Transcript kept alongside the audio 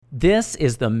This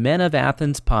is the Men of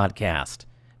Athens podcast,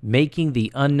 making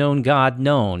the unknown God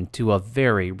known to a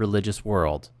very religious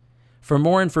world. For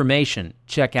more information,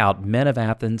 check out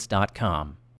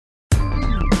menofathens.com.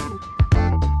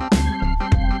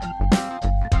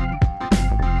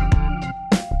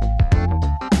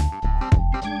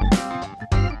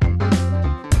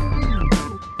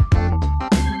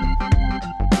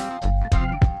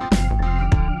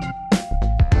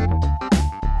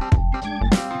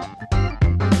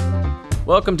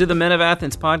 Welcome to the Men of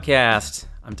Athens podcast.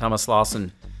 I'm Thomas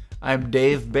Lawson. I'm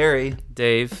Dave Barry.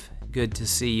 Dave, good to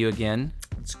see you again.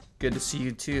 It's good to see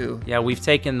you too. Yeah, we've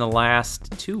taken the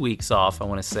last 2 weeks off, I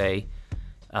want to say.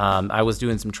 I was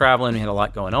doing some traveling. We had a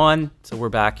lot going on. So we're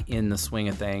back in the swing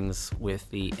of things with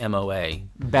the MOA.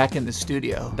 Back in the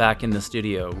studio. Back in the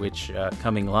studio, which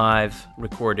coming live,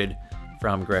 recorded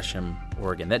from Gresham,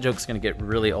 Oregon. That joke's going to get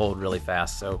really old really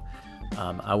fast, so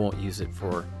I won't use it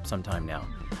for some time now.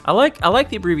 I like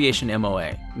the abbreviation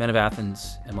MOA, Men of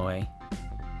Athens, MOA.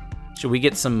 Should we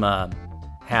get some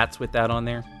hats with that on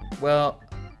there? Well,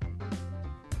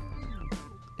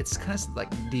 it's kind of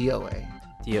like DOA.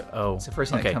 Oh, it's the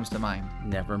first thing that comes to mind.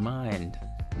 Never mind.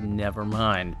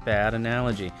 Bad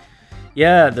analogy.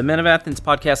 Yeah, the Men of Athens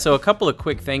podcast. So a couple of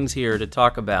quick things here to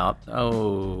talk about.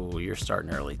 Oh, you're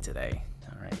starting early today.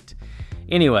 All right.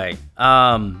 Anyway,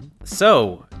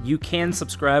 so you can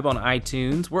subscribe on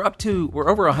iTunes. We're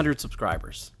over 100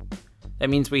 subscribers. That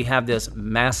means we have this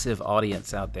massive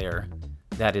audience out there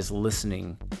that is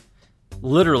listening,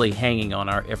 literally hanging on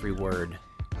our every word.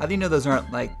 How do you know those aren't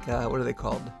like, what are they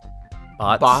called?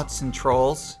 Bots? Bots and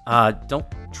trolls?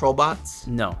 Troll bots?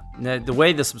 No, the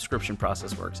way the subscription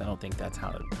process works, I don't think that's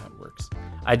how it works.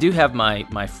 I do have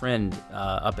my friend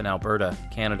up in Alberta,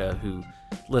 Canada, who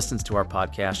listens to our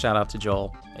podcast. Shout out to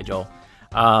Joel. Hey, Joel.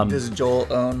 Does Joel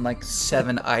own like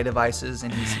 7 iDevices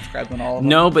and he subscribed on all of them?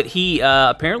 No, but he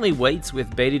apparently waits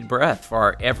with bated breath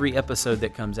for every episode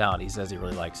that comes out. He says he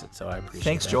really likes it, so I appreciate it.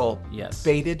 Thanks, Joel. Yes.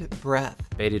 Bated breath.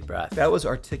 Bated breath. That was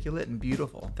articulate and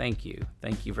beautiful. Thank you.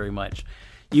 Thank you very much.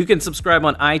 You can subscribe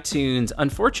on iTunes.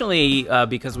 Unfortunately,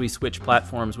 because we switched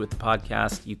platforms with the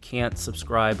podcast, you can't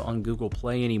subscribe on Google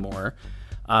Play anymore.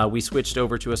 We switched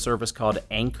over to a service called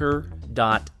Anchor.fm.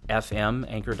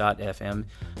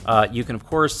 You can, of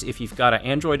course, if you've got an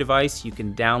Android device, you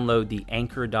can download the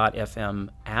Anchor.fm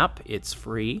app. It's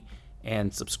free,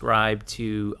 and subscribe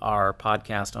to our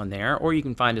podcast on there. Or you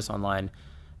can find us online,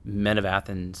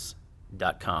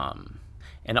 menofathens.com.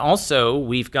 And also,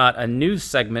 we've got a new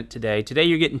segment today. Today,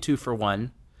 you're getting 2 for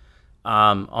 1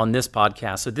 on this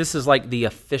podcast. So this is like the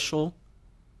official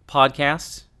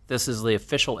podcast. This is the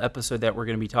official episode that we're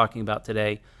going to be talking about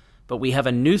today. But we have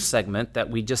a new segment that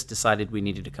we just decided we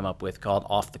needed to come up with called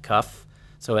Off the Cuff.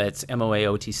 So it's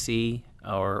MOAOTC,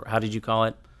 or how did you call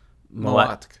it?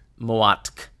 Moatk.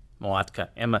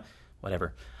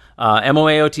 Whatever.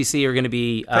 MOAOTC are going to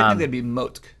be... I think it'd be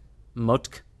Motk.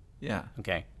 Motk? Yeah.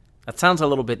 Okay. That sounds a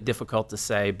little bit difficult to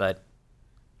say, but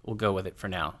we'll go with it for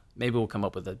now. Maybe we'll come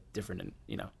up with a different,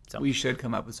 So We should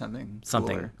come up with something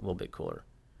a little bit cooler.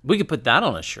 We could put that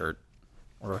on a shirt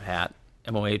or a hat.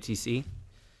 MOATC.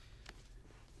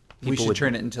 We should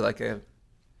turn it into like our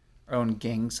own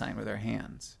gang sign with our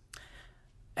hands.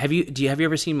 Have you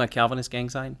ever seen my Calvinist gang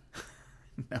sign?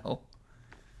 No.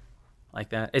 Like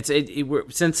that?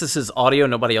 Since this is audio,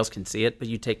 nobody else can see it, but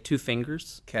you take 2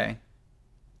 fingers. Okay.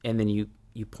 And then you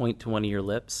point to one of your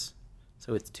lips,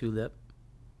 so it's 2 lip.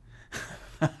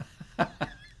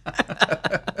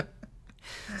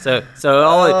 So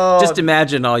just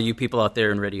imagine all you people out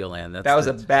there in Radio Land. That was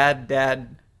a bad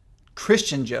dad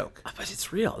Christian joke. But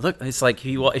it's real. Look, it's like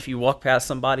if you walk past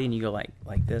somebody and you go like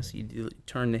this, you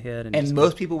turn the head. And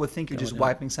most people would think you're just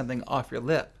wiping something off your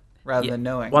lip rather than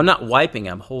knowing. Well, I'm not wiping.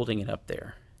 I'm holding it up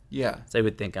there. Yeah. So they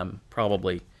would think I'm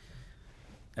probably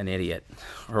an idiot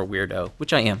or a weirdo,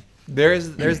 which I am.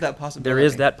 There's that possibility. There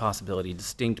is that possibility,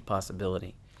 distinct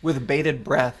possibility. With bated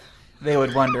breath, they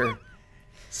would wonder,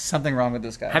 something wrong with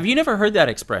this guy. Have you never heard that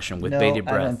expression, with bated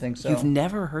breath? I don't think so. You've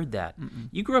never heard that? Mm-mm.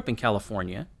 You grew up in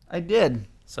California. I did.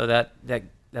 So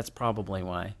that's probably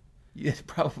why. It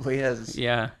probably is.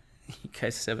 Yeah. You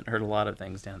guys haven't heard a lot of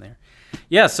things down there.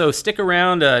 Yeah, so stick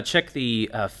around. Check the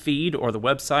feed or the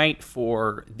website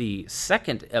for the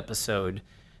second episode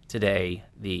today,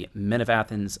 the Men of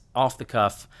Athens Off the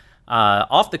Cuff.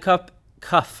 Off the cuff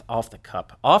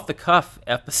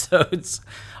episodes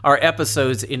are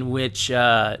episodes in which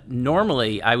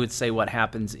normally I would say what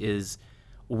happens is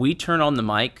we turn on the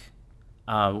mic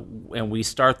and we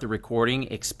start the recording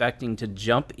expecting to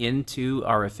jump into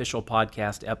our official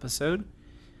podcast episode,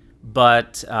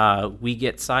 but we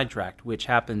get sidetracked, which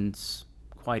happens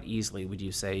quite easily, would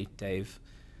you say, Dave?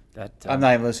 That I'm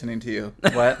not even listening to you.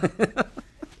 What?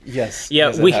 Yes.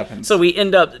 Yeah, yes, we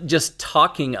end up just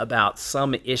talking about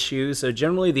some issues. So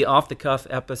generally the off-the-cuff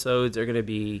episodes are going to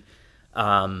be...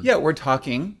 we're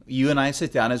talking. You and I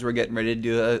sit down as we're getting ready to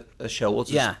do a show. We'll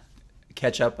just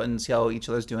catch up and see how each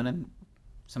other's doing, and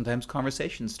sometimes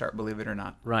conversations start, believe it or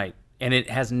not. Right. And it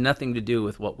has nothing to do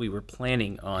with what we were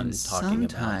planning on talking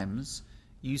about. Sometimes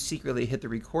you secretly hit the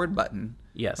record button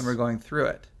when we're going through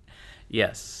it.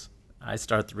 Yes. I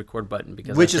start the record button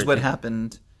because... Which is what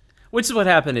happened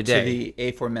today. To the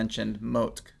aforementioned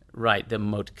Motk. Right, the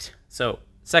Motk. So,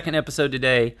 second episode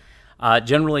today.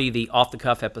 Generally, the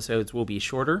off-the-cuff episodes will be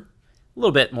shorter, a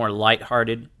little bit more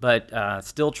lighthearted, but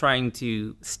still trying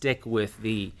to stick with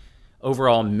the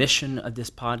overall mission of this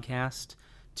podcast,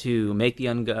 to make the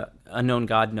unknown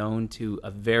God known to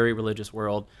a very religious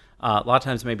world. A lot of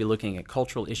times maybe looking at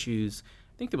cultural issues.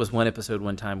 I think there was one episode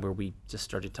one time where we just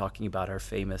started talking about our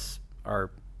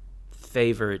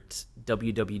favorite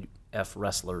WWF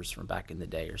wrestlers from back in the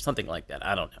day or something like that.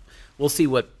 I don't know. We'll see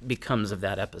what becomes of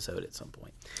that episode at some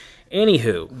point.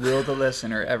 Anywho. Will the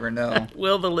listener ever know?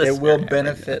 Will the listener It will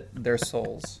benefit their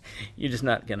souls. You're just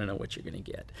not going to know what you're going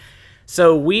to get.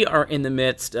 So we are in the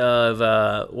midst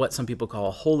of what some people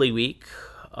call Holy Week,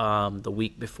 the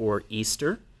week before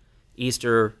Easter.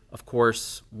 Easter, of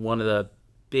course, one of the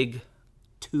big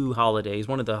two holidays,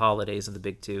 one of the holidays of the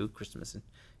big two, Christmas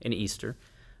and Easter.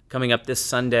 Coming up this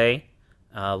Sunday,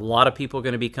 a lot of people are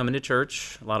going to be coming to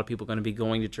church. A lot of people are going to be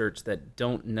going to church that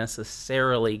don't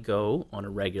necessarily go on a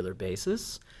regular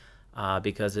basis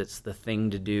because it's the thing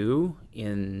to do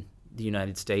in the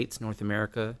United States, North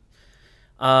America.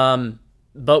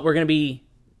 But we're going to be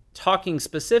talking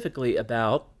specifically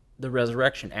about the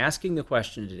resurrection, asking the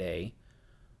question today,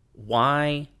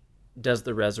 why does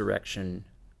the resurrection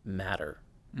matter?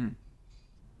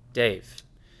 Dave.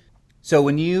 So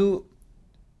when you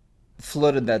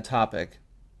floated that topic,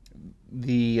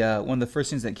 one of the first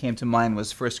things that came to mind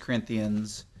was 1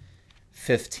 Corinthians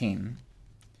 15.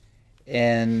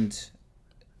 And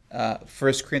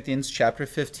 1 Corinthians chapter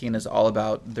 15 is all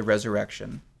about the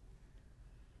resurrection.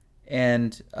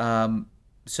 And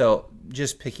so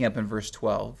just picking up in verse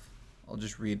 12, I'll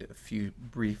just read a few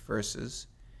brief verses.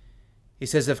 He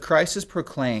says, if Christ is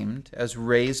proclaimed as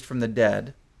raised from the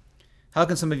dead, how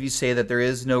can some of you say that there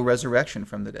is no resurrection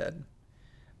from the dead?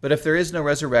 But if there is no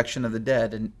resurrection of the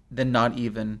dead, then not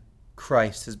even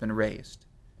Christ has been raised.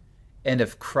 And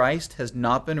if Christ has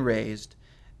not been raised,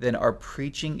 then our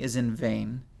preaching is in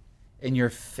vain, and your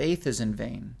faith is in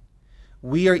vain.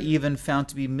 We are even found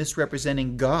to be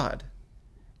misrepresenting God,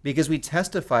 because we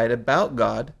testified about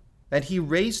God that he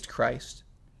raised Christ,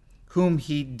 whom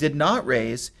he did not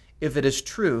raise, if it is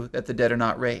true that the dead are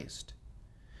not raised.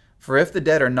 For if the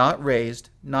dead are not raised,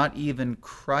 not even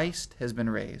Christ has been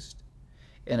raised.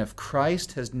 And if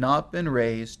Christ has not been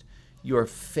raised, your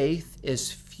faith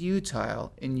is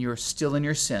futile and you're still in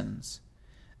your sins.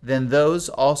 Then those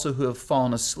also who have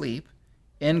fallen asleep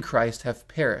in Christ have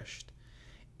perished.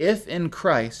 If in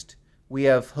Christ we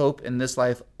have hope in this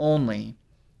life only,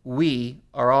 we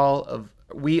are of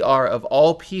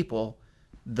all people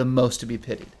the most to be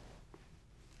pitied.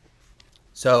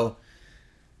 So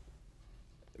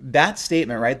that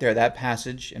statement right there, that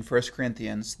passage in 1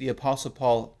 Corinthians, the Apostle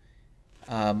Paul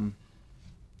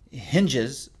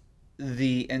hinges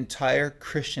the entire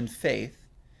Christian faith,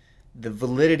 the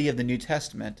validity of the New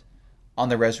Testament, on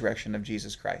the resurrection of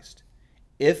Jesus Christ.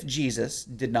 If Jesus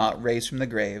did not raise from the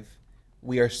grave,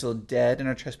 we are still dead in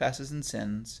our trespasses and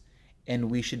sins,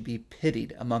 and we should be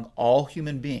pitied among all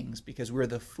human beings because we're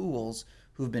the fools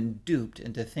who've been duped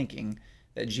into thinking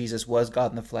that Jesus was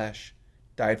God in the flesh,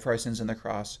 died for our sins on the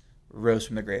cross, rose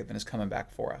from the grave, and is coming back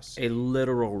for us. A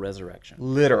literal resurrection.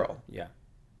 Literal. Yeah.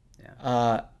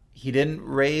 He didn't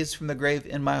raise from the grave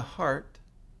in my heart.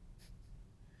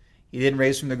 He didn't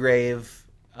raise from the grave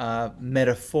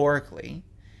metaphorically.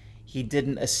 He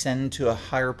didn't ascend to a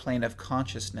higher plane of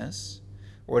consciousness,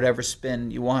 or whatever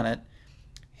spin you want it.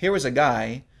 Here was a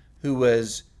guy who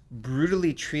was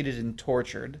brutally treated and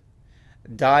tortured,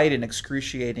 died an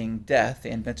excruciating death.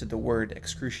 They invented the word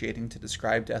excruciating to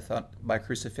describe death by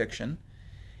crucifixion.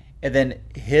 And then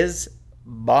his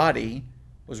body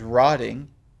was rotting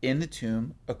in the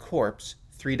tomb, a corpse,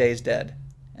 3 days dead.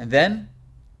 And then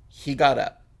he got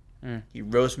up. He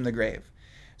rose from the grave.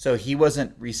 So he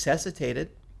wasn't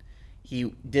resuscitated.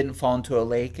 He didn't fall into a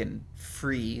lake and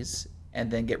freeze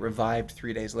and then get revived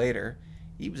 3 days later.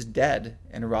 He was dead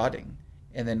and rotting.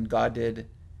 And then God did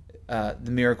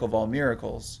the miracle of all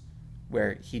miracles,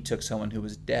 where he took someone who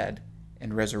was dead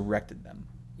and resurrected them.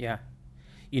 Yeah.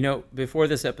 Before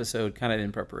this episode, kind of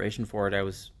in preparation for it, I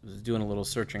was doing a little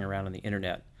searching around on the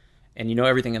internet, and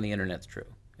everything on the internet's true.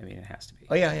 I mean, it has to be.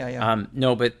 Oh yeah.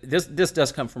 No, but this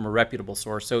does come from a reputable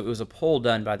source. So it was a poll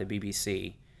done by the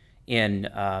BBC in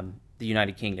the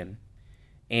United Kingdom,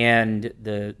 and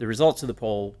the results of the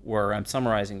poll were, I'm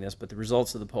summarizing this, but the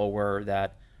results of the poll were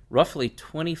that roughly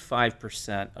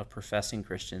 25% of professing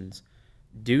Christians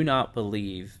do not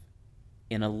believe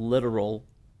in a literal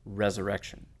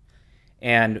resurrection.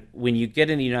 And when you get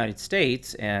in the United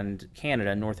States and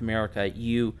Canada, North America,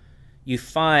 you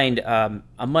find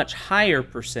a much higher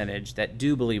percentage that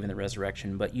do believe in the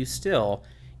resurrection, but you still,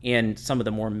 in some of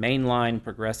the more mainline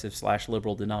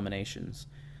progressive/liberal denominations,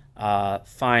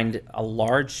 find a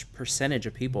large percentage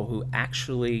of people who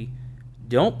actually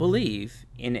don't believe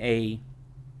in a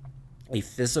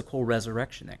physical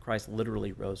resurrection, that Christ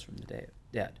literally rose from the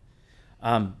dead.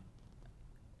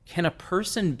 Can a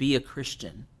person be a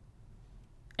Christian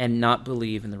and not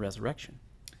believe in the resurrection?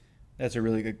 That's a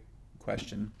really good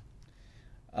question.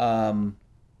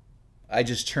 I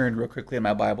just turned real quickly in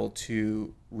my Bible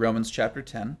to Romans chapter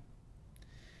 10,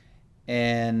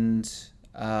 and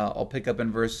I'll pick up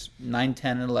in verse 9,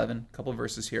 10, and 11, a couple of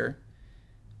verses here.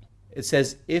 It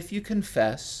says, if you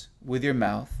confess with your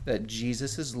mouth that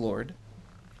Jesus is Lord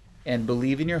and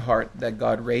believe in your heart that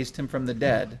God raised him from the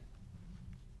dead,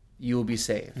 you will be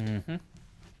saved. Mm-hmm.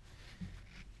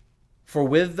 For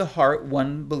with the heart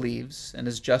one believes and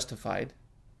is justified,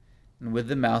 and with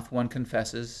the mouth one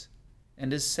confesses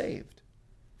and is saved.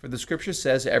 For the scripture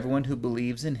says, everyone who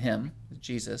believes in him,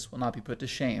 Jesus, will not be put to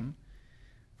shame.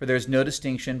 For there is no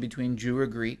distinction between Jew or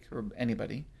Greek or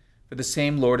anybody. For the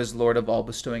same Lord is Lord of all,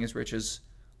 bestowing his riches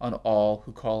on all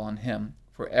who call on him.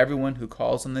 For everyone who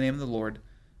calls on the name of the Lord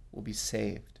will be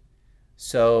saved.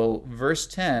 So verse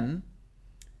 10,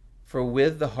 for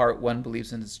with the heart one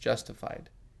believes and is justified.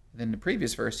 Then in the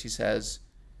previous verse he says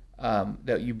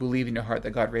that you believe in your heart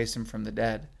that God raised him from the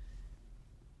dead.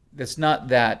 That's not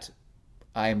that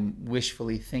I'm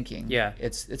wishfully thinking. Yeah.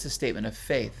 It's a statement of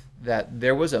faith that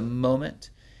there was a moment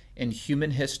in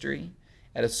human history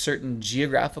at a certain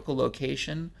geographical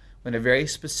location when a very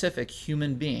specific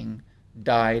human being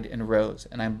died and rose.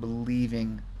 And I'm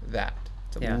believing that.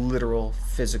 It's a literal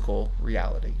physical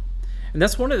reality. And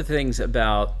that's one of the things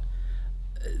about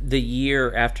the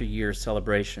year after year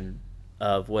celebration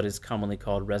of what is commonly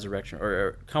called Resurrection,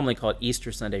 or commonly called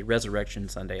Easter Sunday, Resurrection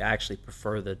Sunday. I actually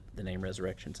prefer the name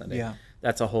Resurrection Sunday. Yeah.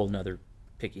 That's a whole nother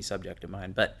picky subject of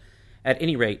mine. But at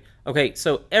any rate, okay,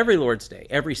 so every Lord's Day,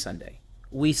 every Sunday,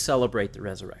 we celebrate the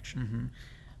resurrection.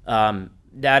 Mm-hmm.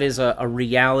 That is a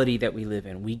reality that we live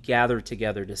in. We gather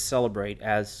together to celebrate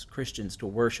as Christians, to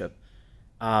worship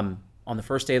on the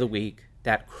first day of the week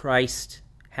that Christ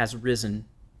has risen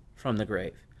from the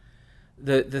grave.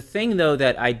 The thing, though,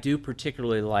 that I do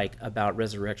particularly like about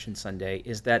Resurrection Sunday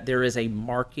is that there is a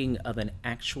marking of an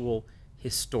actual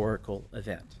historical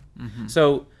event. Mm-hmm.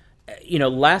 So,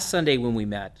 last Sunday when we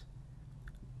met,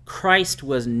 Christ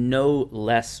was no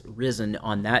less risen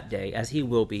on that day as he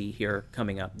will be here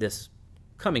coming up this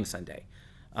coming Sunday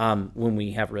when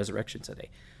we have Resurrection Sunday.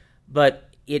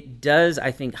 But it does,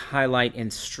 I think, highlight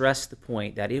and stress the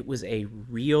point that it was a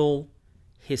real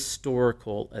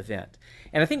historical event.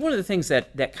 And I think one of the things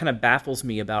that kind of baffles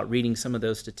me about reading some of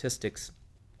those statistics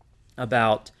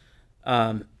about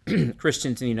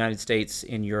Christians in the United States,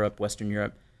 in Europe, Western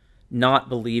Europe, not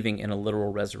believing in a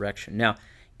literal resurrection. Now,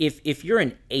 if you're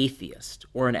an atheist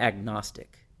or an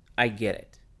agnostic, I get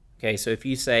it. Okay, so if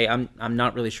you say, I'm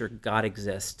not really sure God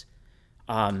exists,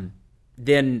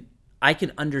 then I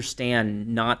can understand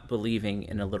not believing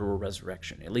in a literal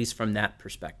resurrection, at least from that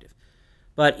perspective.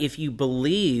 But if you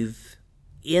believe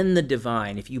in the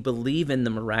divine, if you believe in the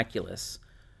miraculous,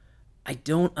 I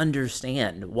don't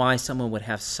understand why someone would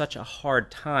have such a hard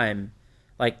time.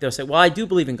 Like, they'll say, well, I do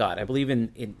believe in God. I believe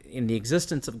in the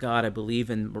existence of God. I believe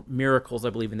in miracles.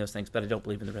 I believe in those things, but I don't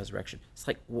believe in the resurrection. It's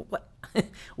like, what?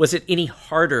 Was it any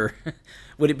harder?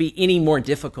 Would it be any more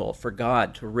difficult for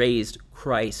God to raise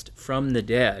Christ from the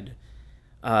dead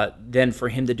than for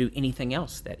him to do anything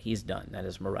else that he's done that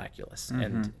is miraculous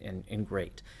and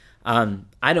great?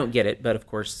 I don't get it, but of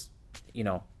course,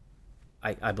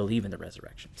 I believe in the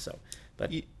resurrection. So,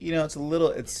 but it's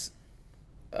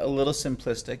a little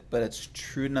simplistic, but it's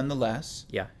true nonetheless.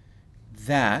 Yeah.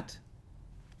 That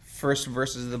first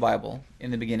verses of the Bible,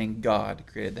 in the beginning, God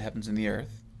created the heavens and the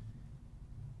earth.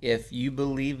 If you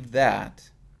believe that,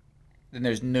 then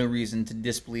there's no reason to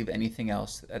disbelieve anything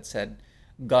else that said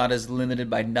God is limited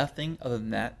by nothing other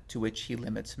than that to which he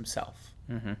limits himself.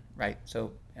 Mm-hmm. Right?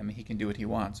 So, he can do what he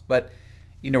wants. But,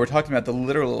 we're talking about the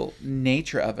literal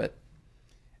nature of it.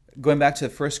 going back to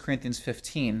 1 Corinthians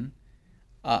 15,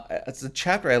 it's a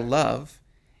chapter I love.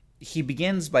 He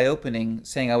begins by opening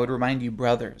saying, I would remind you,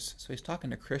 brothers. So he's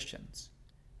talking to Christians.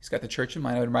 He's got the church in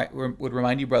mind. I would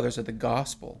remind you, brothers, of the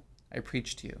gospel I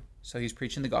preached to you. So he's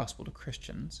preaching the gospel to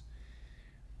Christians,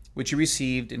 which you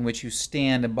received, in which you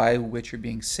stand, and by which you're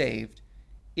being saved,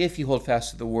 if you hold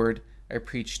fast to the word I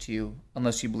preached to you,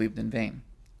 unless you believed in vain.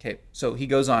 Okay, so he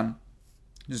goes on,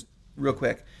 just real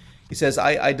quick. He says,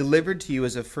 I delivered to you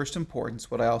as of first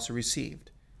importance what I also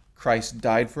received. Christ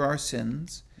died for our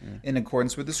sins in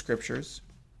accordance with the Scriptures,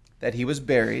 that he was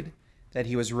buried, that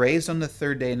he was raised on the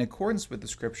third day in accordance with the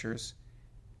Scriptures.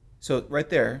 So right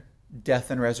there,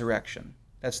 death and resurrection.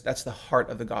 That's the heart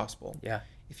of the gospel. Yeah.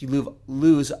 If you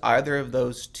lose either of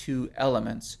those two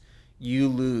elements, you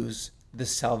lose the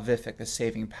salvific, the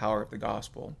saving power of the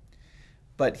gospel.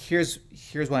 But here's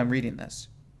why I'm reading this.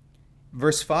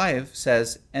 Verse 5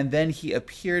 says, and then he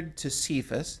appeared to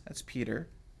Cephas, that's Peter,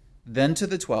 then to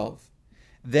the 12.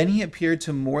 Then he appeared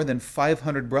to more than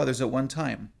 500 brothers at one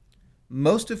time,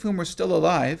 most of whom were still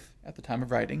alive at the time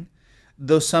of writing,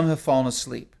 though some have fallen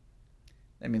asleep.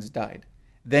 That means died.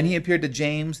 Then he appeared to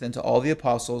James, then to all the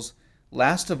apostles.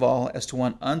 Last of all, as to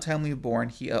one untimely born,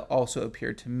 he also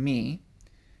appeared to me.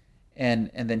 And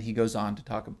then he goes on to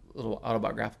talk a little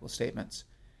autobiographical statements.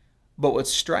 But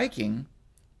what's striking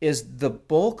is the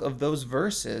bulk of those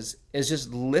verses is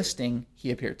just listing he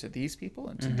appeared to these people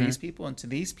and to these people and to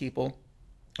these people.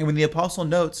 And when the apostle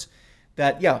notes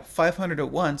that, 500 at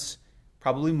once,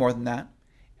 probably more than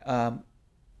that,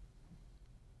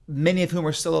 many of whom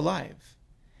are still alive.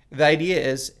 The idea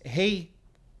is, hey,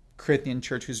 Corinthian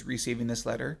church who's receiving this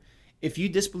letter, if you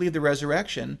disbelieve the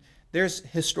resurrection, there's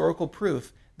historical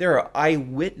proof. There are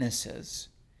eyewitnesses,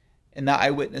 and that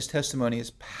eyewitness testimony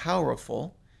is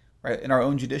powerful. Right? In our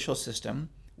own judicial system,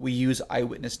 we use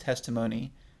eyewitness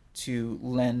testimony to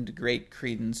lend great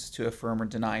credence to affirm or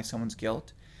deny someone's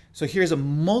guilt. So here's a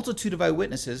multitude of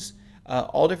eyewitnesses,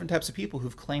 all different types of people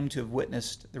who've claimed to have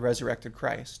witnessed the resurrected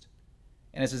Christ.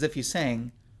 And it's as if he's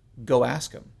saying, go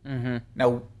ask him. Mm-hmm.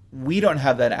 Now, we don't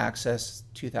have that access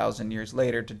 2,000 years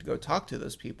later to go talk to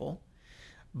those people.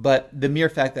 But the mere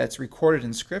fact that it's recorded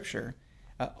in Scripture,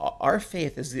 our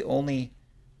faith is the only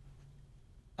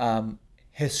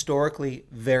historically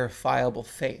verifiable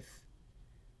faith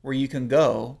where you can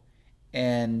go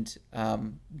and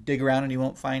dig around and you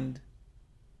won't find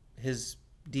his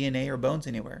DNA or bones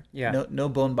anywhere. Yeah. No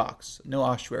bone box, no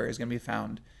ossuary is going to be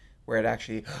found where it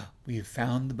actually, we have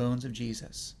found the bones of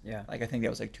Jesus. Yeah. Like I think that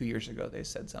was like 2 years ago they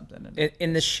said something. And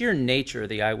in the sheer nature of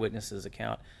the eyewitnesses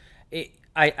account,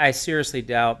 I seriously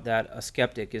doubt that a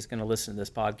skeptic is going to listen to this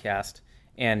podcast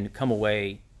and come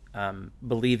away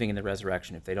believing in the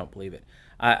resurrection if they don't believe it.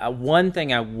 One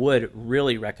thing I would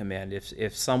really recommend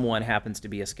if someone happens to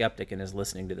be a skeptic and is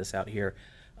listening to this out here,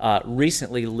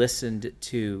 recently listened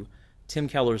to Tim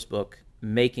Keller's book,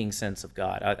 Making Sense of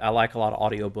God. I like a lot of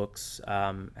audiobooks,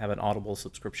 have an Audible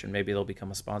subscription. Maybe they'll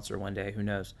become a sponsor one day, who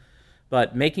knows.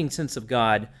 But Making Sense of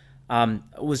God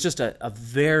was just a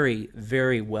very,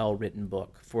 very well-written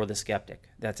book for the skeptic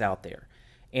that's out there.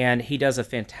 And he does a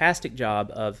fantastic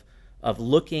job of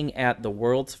looking at the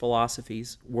world's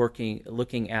philosophies,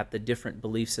 looking at the different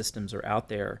belief systems that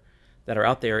are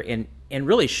out there, and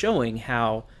really showing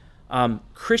how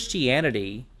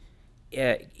Christianity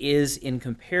is in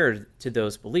compared to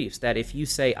those beliefs. That if you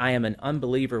say, I am an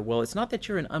unbeliever, well, it's not that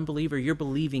you're an unbeliever, you're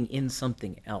believing in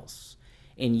something else.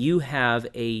 And you have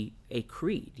a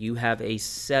creed, you have a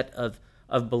set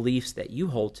of beliefs that you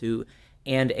hold to,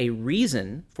 and a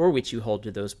reason for which you hold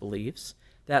to those beliefs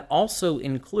that also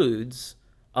includes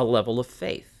a level of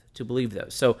faith to believe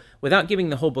those. So without giving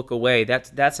the whole book away,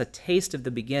 that's a taste of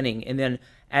the beginning. And then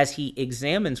as he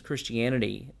examines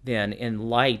Christianity then in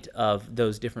light of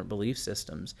those different belief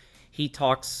systems, he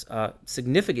talks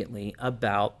significantly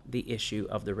about the issue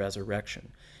of the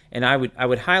resurrection. And I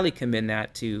would highly commend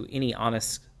that to any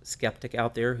honest skeptic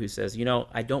out there who says,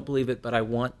 I don't believe it, but I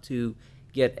want to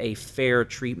get a fair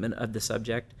treatment of the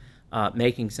subject.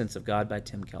 Making Sense of God by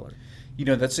Tim Keller.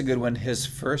 That's a good one. His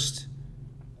first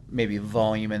maybe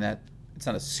volume in that, it's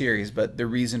not a series, but The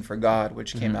Reason for God,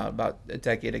 which came out about a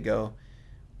decade ago,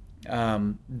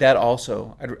 that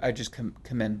also, I just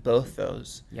commend both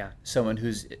those. Yeah. Someone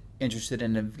who's interested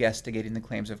in investigating the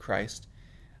claims of Christ.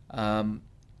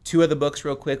 Two other books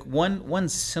real quick. One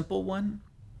simple one,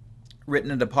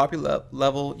 written at a popular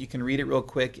level, you can read it real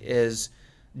quick, is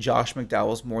Josh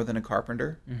McDowell's More Than a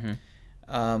Carpenter.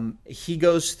 Mm-hmm. He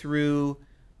goes through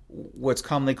what's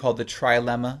commonly called the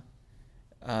trilemma.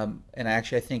 And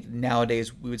actually, I think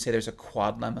nowadays we would say there's a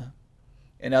quadlemma.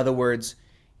 In other words,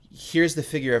 here's the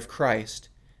figure of Christ,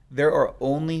 there are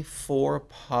only 4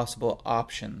 possible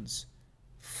options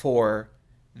for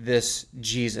this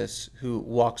Jesus who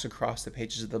walks across the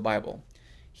pages of the Bible.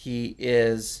 He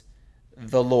is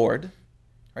the Lord,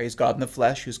 right? He's God in the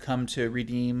flesh who's come to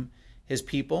redeem his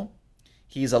people.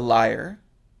 He's a liar.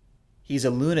 He's a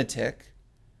lunatic,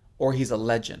 or he's a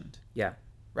legend. Yeah.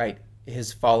 Right?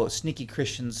 His sneaky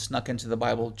Christians snuck into the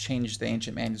Bible, changed the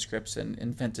ancient manuscripts, and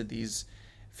invented these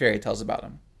fairy tales about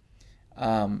him.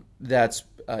 That's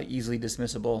easily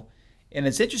dismissible. And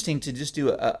it's interesting to just do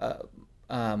a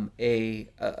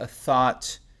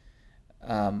thought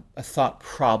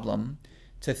problem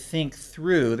to think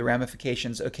through the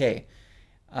ramifications. Okay,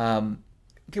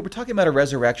 we're talking about a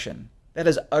resurrection that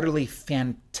is utterly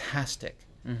fantastic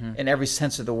in every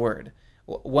sense of the word.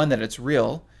 One, that it's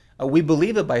real. We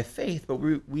believe it by faith, but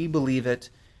we believe it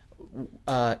with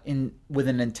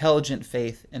an intelligent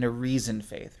faith and a reasoned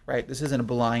faith, right? This isn't a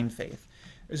blind faith.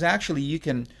 There's actually, you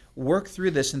can work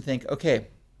through this and think, okay,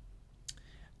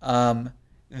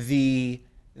 the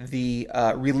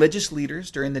religious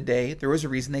leaders during the day, there was a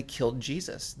reason they killed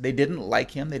Jesus. They didn't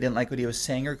like him. They didn't like what he was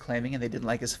saying or claiming, and they didn't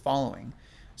like his following.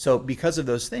 So because of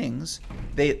those things,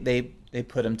 they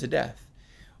put him to death.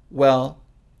 Well,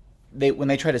 when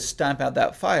they tried to stamp out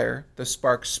that fire, the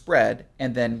sparks spread,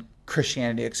 and then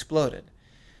Christianity exploded.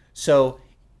 So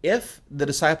if the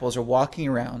disciples are walking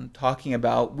around talking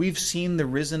about, we've seen the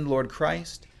risen Lord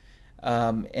Christ,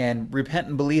 and repent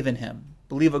and believe in him,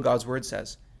 believe what God's word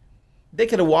says, they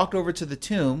could have walked over to the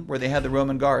tomb where they had the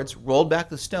Roman guards, rolled back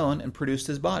the stone, and produced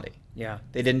his body. Yeah.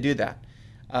 They didn't do that.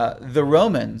 The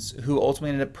Romans, who ultimately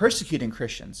ended up persecuting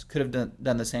Christians, could have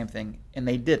done the same thing, and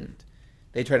they didn't.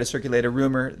 They tried to circulate a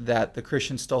rumor that the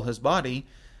Christians stole his body,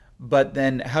 but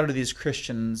then how do these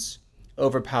Christians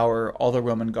overpower all the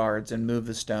Roman guards and move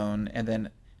the stone? And then,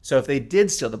 so if they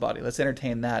did steal the body, let's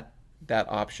entertain that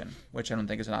option, which I don't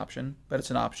think is an option, but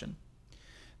it's an option.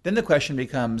 Then the question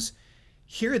becomes,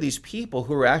 here are these people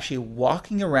who are actually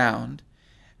walking around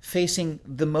facing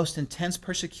the most intense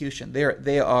persecution.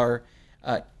 They are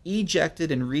ejected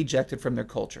and rejected from their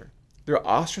culture. They're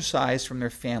ostracized from their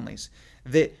families.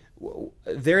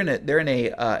 They're in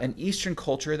an Eastern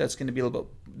culture that's going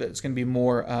to be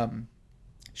more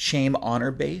shame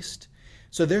honor based.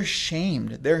 So they're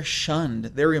shamed, they're shunned,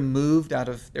 they're removed out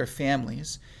of their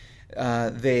families.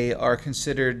 They are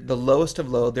considered the lowest of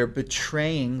low. They're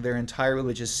betraying their entire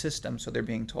religious system, so they're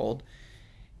being told.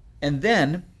 And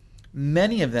then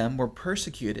many of them were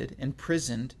persecuted,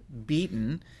 imprisoned,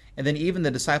 beaten, and then even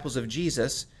the disciples of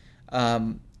Jesus,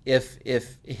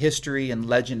 if history and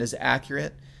legend is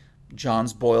accurate,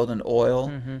 John's boiled in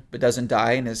oil, but doesn't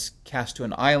die and is cast to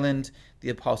an island. The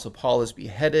Apostle Paul is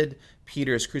beheaded.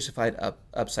 Peter is crucified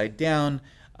upside down.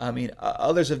 I mean,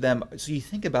 others of them. So you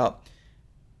think about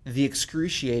the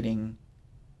excruciating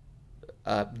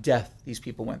death these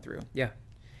people went through. Yeah.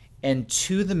 And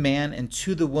to the man and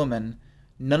to the woman,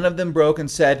 none of them broke and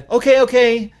said,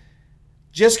 okay,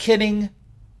 just kidding.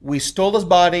 We stole his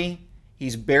body.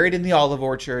 He's buried in the olive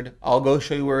orchard. I'll go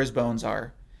show you where his bones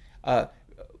are.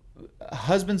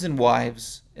 Husbands and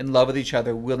wives in love with each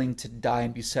other, willing to die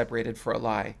and be separated for a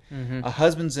lie.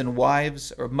 Husbands and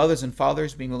wives, or mothers and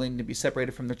fathers, being willing to be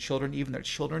separated from their children, even their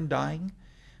children dying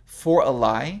for a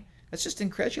lie. That's just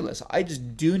incredulous. I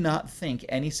just do not think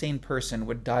any sane person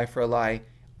would die for a lie.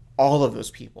 All of those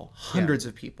people, hundreds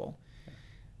of people.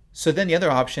 So then the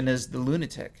other option is the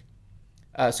lunatic.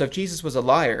 So if Jesus was a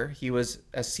liar, he was,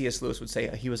 as C.S. Lewis would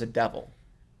say, he was a devil,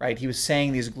 right? He was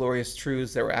saying these glorious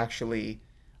truths that were actually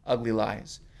ugly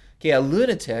lies. Okay, a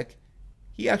lunatic,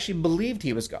 he actually believed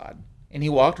he was God, and he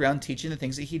walked around teaching the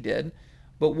things that he did.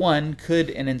 But one, could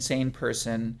an insane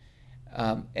person,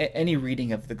 any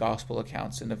reading of the gospel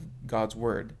accounts and of God's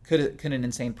word, could an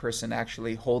insane person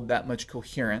actually hold that much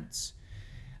coherence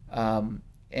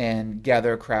and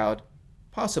gather a crowd?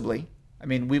 Possibly. I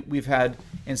mean, we've had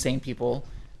insane people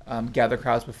gather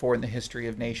crowds before in the history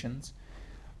of nations.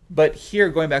 But here,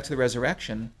 going back to the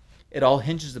resurrection, it all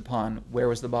hinges upon where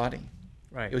was the body.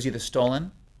 Right. It was either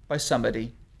stolen by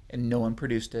somebody and no one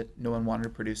produced it, no one wanted to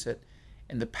produce it.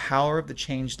 And the power of the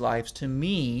changed lives, to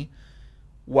me,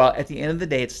 while at the end of the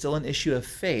day it's still an issue of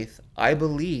faith, I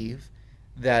believe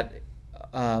that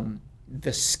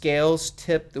the scales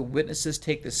tip, the witnesses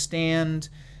take the stand,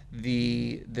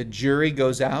 the jury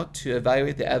goes out to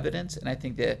evaluate the evidence, and I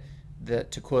think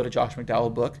that to quote a Josh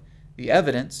McDowell book, the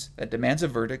evidence that demands a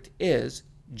verdict is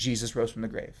Jesus rose from the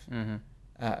grave.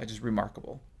 Just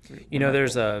remarkable. You know,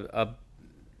 there's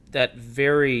that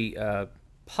very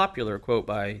popular quote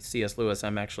by C.S. Lewis.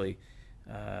 I'm actually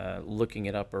looking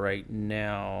it up right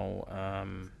now.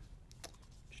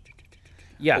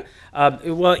 Yeah.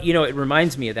 Well, it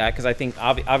reminds me of that because I think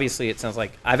obviously it sounds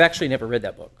like I've actually never read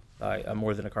that book by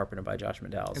More Than a Carpenter by Josh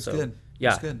McDowell. It's so good.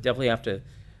 Yeah, It's good. definitely have to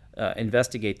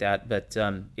investigate that. But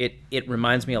it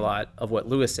reminds me a lot of what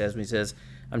Lewis says when he says,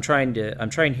 I'm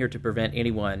trying here to prevent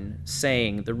anyone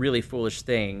saying the really foolish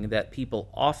thing that people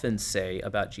often say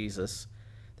about Jesus,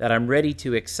 that I'm ready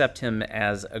to accept him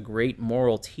as a great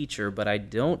moral teacher, but I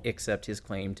don't accept his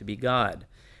claim to be God.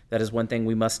 That is one thing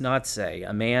we must not say.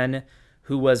 A man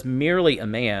who was merely a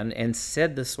man and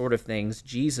said the sort of things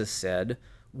Jesus said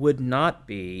would not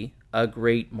be a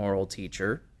great moral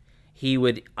teacher. He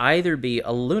would either be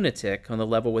a lunatic on the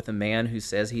level with a man who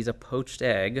says he's a poached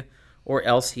egg, or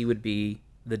else he would be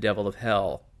the devil of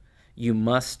hell. You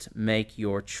must make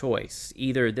your choice.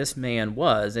 Either this man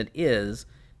was and is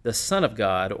the Son of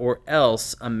God, or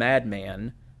else a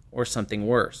madman, or something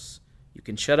worse. You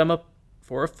can shut him up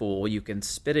for a fool, you can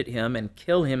spit at him and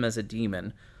kill him as a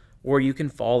demon, or you can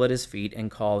fall at his feet and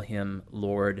call him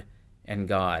Lord and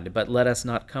God. But let us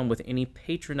not come with any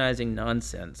patronizing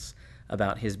nonsense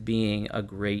about his being a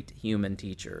great human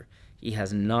teacher. He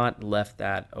has not left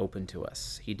that open to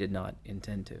us. He did not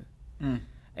intend to.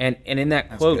 And in that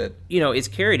That's quote, good. it's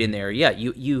carried in there. Yeah,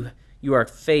 you are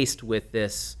faced with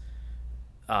this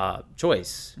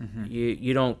choice.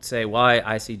 You don't say, "Why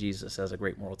I see Jesus as a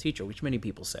great moral teacher," which many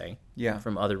people say. Yeah.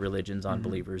 From other religions,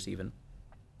 unbelievers even.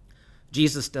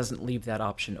 Jesus doesn't leave that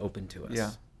option open to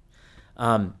us.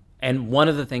 Yeah. And one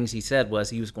of the things he said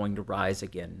was he was going to rise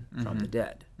again from the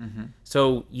dead.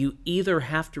 So you either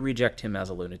have to reject him as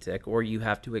a lunatic, or you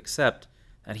have to accept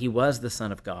that he was the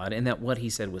Son of God and that what he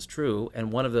said was true.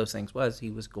 And one of those things was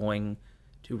he was going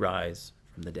to rise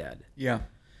from the dead. Yeah.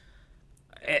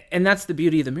 And that's the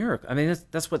beauty of the miracle. I mean,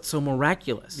 that's what's so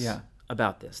miraculous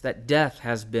about this, that death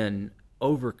has been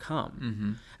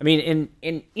overcome. I mean,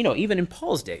 in even in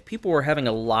Paul's day, people were having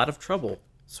a lot of trouble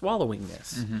swallowing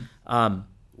this.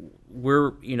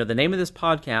 The name of this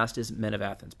podcast is Men of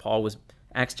Athens. Paul was,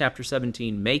 Acts chapter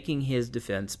 17, making his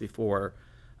defense before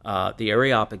the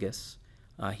Areopagus.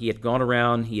 He had gone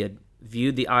around, he had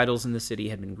viewed the idols in the city,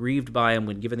 had been grieved by them.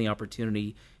 When given the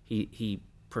opportunity, he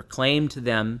proclaimed to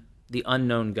them the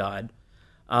unknown God.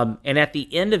 And at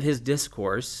the end of his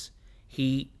discourse,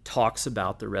 he talks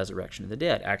about the resurrection of the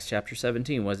dead. Acts chapter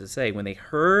 17, what does it say? When they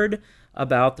heard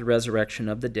about the resurrection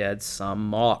of the dead, some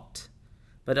mocked.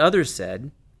 But others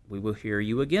said, we will hear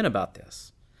you again about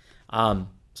this.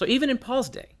 So even in Paul's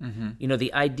day,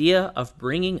 the idea of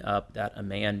bringing up that a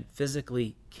man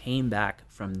physically came back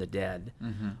from the dead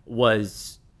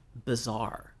was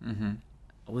bizarre.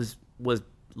 Was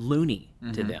loony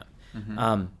to them.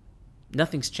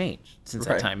 Nothing's changed since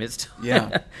that time. It's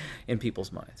still in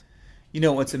people's minds.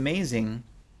 What's amazing,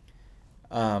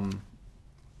 so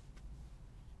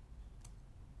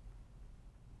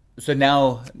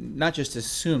now, not just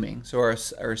assuming, so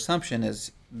our assumption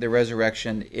is the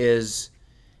resurrection is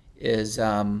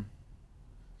I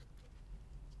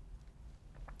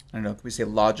don't know, can we say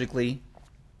logically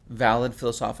valid,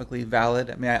 philosophically valid?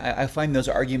 I mean, I find those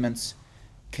arguments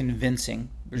convincing.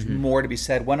 There's more to be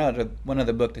said. One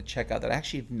other book to check out that I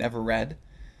actually have never read,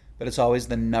 but it's always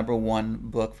the number one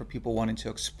book for people wanting to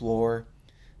explore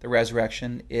the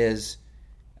resurrection is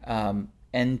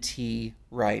N.T.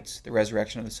 Wright's The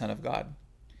Resurrection of the Son of God.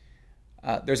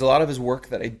 There's a lot of his work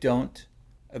that I don't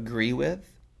agree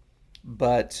with,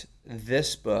 but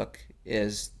this book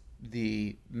is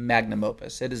the magnum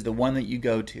opus. It is the one that you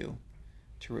go to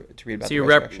read about the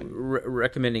resurrection. So you're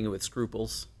recommending it with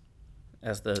scruples,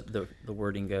 as the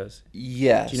wording goes?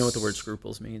 Yes. Do you know what the word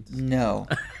scruples means? No.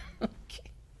 Okay.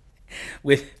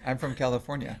 I'm from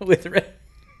California.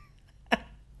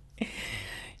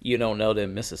 You don't know the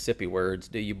Mississippi words,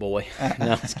 do you, boy?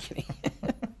 No, I'm just kidding.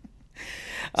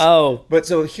 But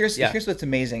so here's what's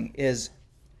amazing is,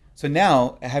 so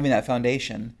now having that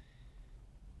foundation,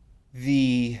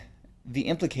 the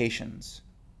implications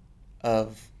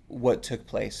of what took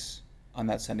place on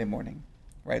that Sunday morning,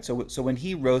 right? So when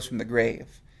he rose from the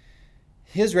grave,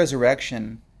 his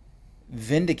resurrection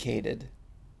vindicated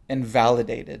and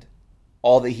validated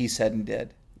all that he said and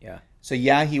did. Yeah. So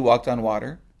he walked on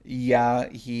water. He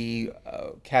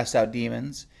cast out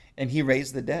demons, and he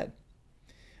raised the dead.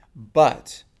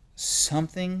 But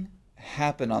something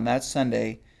happened on that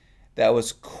Sunday that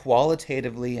was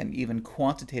qualitatively and even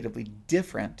quantitatively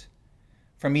different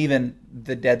from even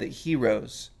the dead that he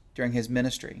rose during his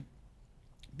ministry.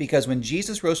 Because when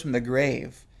Jesus rose from the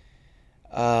grave,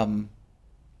 I'm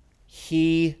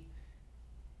going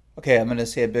to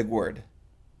say a big word.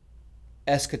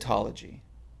 Eschatology.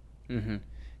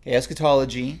 Okay,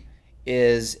 eschatology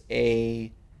is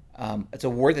a It's a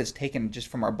word that's taken just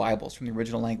from our Bibles, from the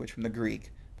original language, from the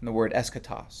Greek, from the word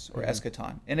eschatos or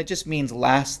eschaton. And it just means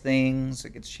last things.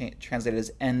 It gets translated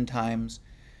as end times.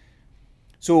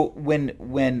 So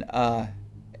when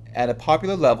at a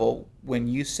popular level, when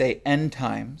you say end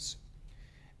times,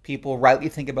 people rightly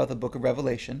think about the book of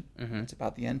Revelation. It's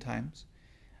about the end times.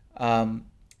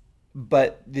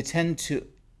 But they tend to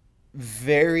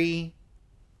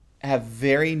have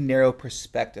very narrow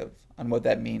perspective on what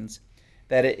that means.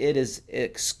 That it is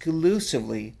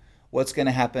exclusively what's going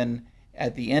to happen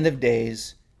at the end of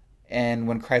days and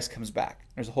when Christ comes back.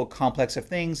 There's a whole complex of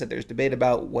things that there's debate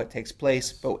about what takes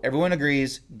place, but everyone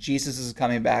agrees Jesus is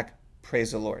coming back.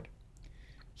 Praise the Lord.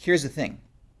 Here's the thing.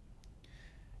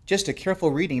 Just a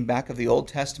careful reading back of the Old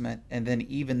Testament and then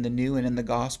even the New and in the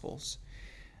Gospels,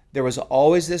 there was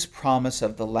always this promise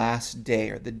of the last day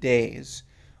or the days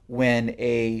when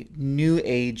a new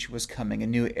age was coming, a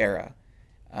new era.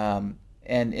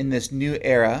 And in this new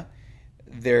era,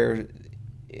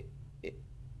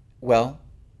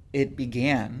 it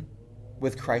began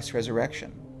with Christ's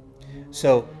resurrection.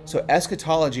 So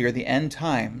eschatology, or the end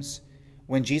times,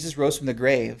 when Jesus rose from the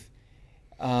grave,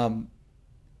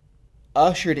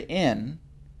 ushered in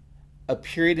a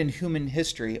period in human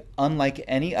history unlike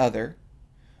any other,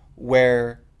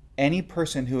 where any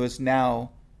person who is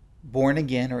now born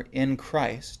again or in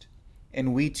Christ,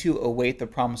 and we too await the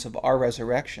promise of our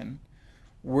resurrection,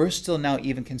 we're still now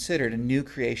even considered a new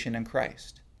creation in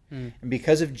Christ. And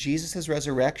because of Jesus'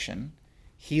 resurrection,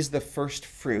 he's the first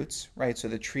fruits, right? So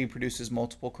the tree produces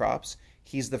multiple crops.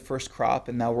 He's the first crop,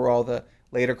 and now we're all the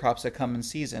later crops that come in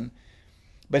season.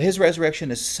 But his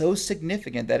resurrection is so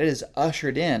significant that it has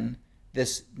ushered in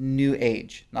this new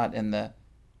age, not in the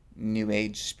new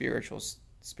age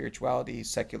spirituality,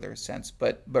 secular sense,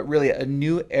 but really a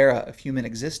new era of human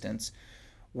existence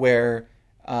where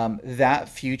that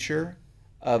future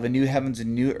of a new heavens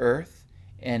and new earth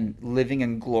and living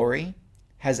in glory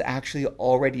has actually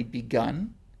already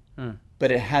begun,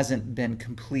 but it hasn't been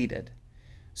completed.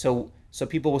 So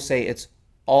people will say it's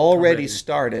already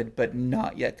started, but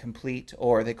not yet complete,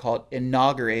 or they call it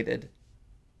inaugurated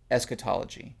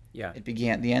eschatology. Yeah. It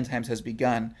began, the end times has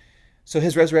begun. So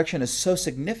his resurrection is so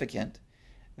significant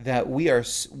that we are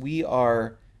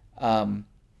I'm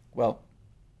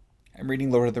reading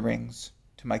Lord of the Rings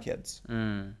to my kids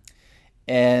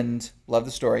and love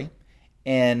the story.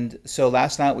 And so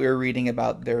last night we were reading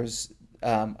about there's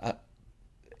an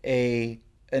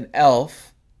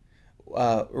elf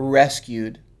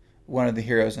rescued one of the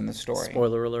heroes in the story.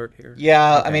 Spoiler alert here.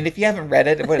 Yeah, Okay. I mean, if you haven't read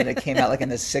it came out like in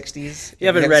the 60s. You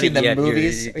haven't read seen it the yet.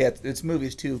 movies. Yeah, it's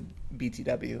movies too,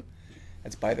 BTW.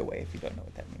 That's by the way, if you don't know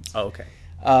what that means. Oh, okay.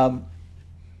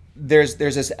 There's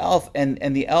this elf,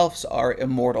 and the elves are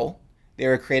immortal. They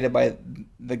were created by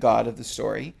the god of the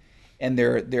story, and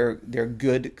they're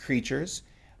good creatures,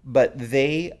 but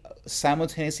they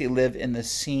simultaneously live in the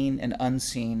seen and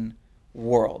unseen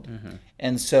world.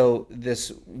 And so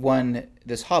this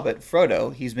hobbit,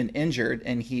 Frodo, he's been injured,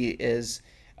 and he is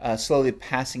slowly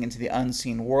passing into the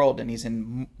unseen world, and he's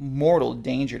in mortal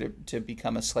danger to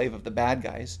become a slave of the bad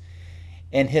guys.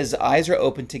 And his eyes are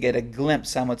open to get a glimpse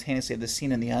simultaneously of the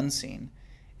seen and the unseen.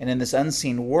 And in this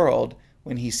unseen world,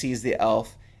 when he sees the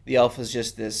elf is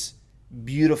just this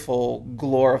beautiful,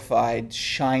 glorified,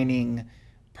 shining,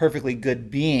 perfectly good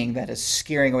being that is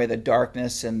scaring away the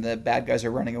darkness, and the bad guys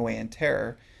are running away in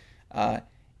terror. And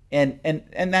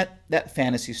that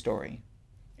fantasy story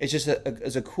is just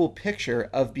a cool picture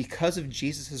of, because of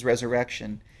Jesus'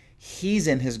 resurrection, he's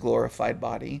in his glorified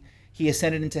body. He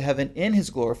ascended into heaven in his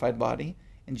glorified body,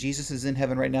 and Jesus is in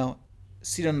heaven right now,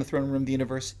 seated on the throne room of the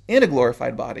universe in a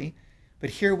glorified body. But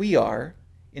here we are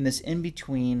in this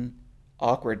in-between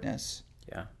awkwardness.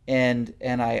 Yeah. And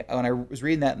when I was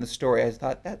reading that in the story, I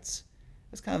thought that's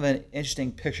kind of an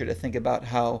interesting picture to think about,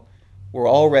 how we're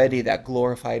already that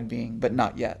glorified being, but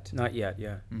not yet. Not yet,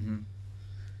 yeah.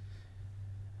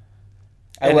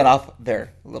 I went off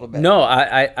there a little bit. No,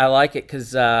 I like it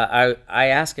because I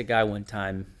asked a guy one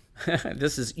time,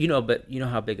 this is, but you know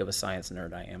how big of a science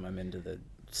nerd I am. I'm into the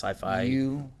sci-fi.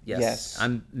 Yes.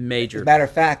 I'm major. As a matter of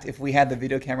fact, if we had the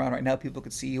video camera on right now, people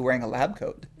could see you wearing a lab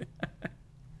coat.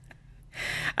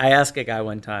 I asked a guy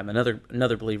one time, another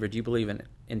believer, do you believe in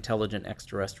intelligent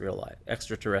extraterrestrial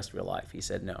life? He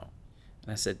said no.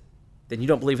 And I said, then you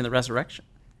don't believe in the resurrection?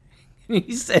 And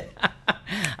he said,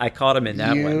 I caught him in that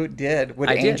one. You did. Would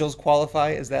angels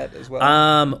qualify as that as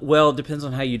well? Well, it depends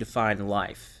on how you define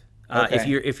life.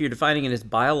 Okay. If you're defining it as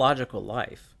biological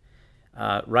life,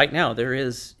 right now there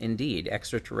is indeed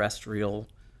extraterrestrial,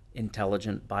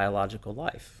 intelligent biological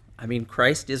life. I mean,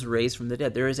 Christ is raised from the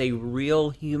dead. There is a real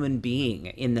human being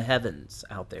in the heavens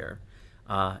out there,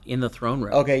 in the throne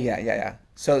room. Okay, yeah.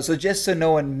 So just so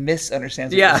no one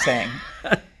misunderstands what you're saying.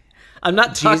 I'm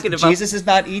not talking about... Jesus is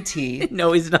not E.T.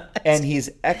 No, he's not. And he's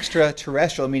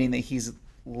extraterrestrial, meaning that he's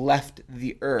left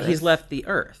the earth. He's left the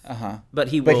earth. Uh-huh. But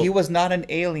he was not an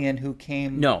alien who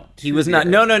came. No, he was not.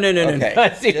 No. Okay.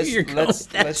 I see where you're going with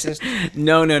that. Let's just.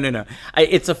 No.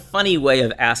 It's a funny way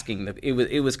of asking.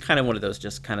 It was kind of one of those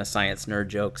just kind of science nerd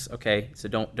jokes. Okay, so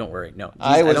don't worry. No,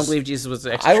 I don't believe Jesus was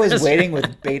extraterrestrial. I was waiting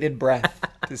with bated breath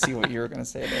to see what you were going to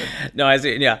say there. No, I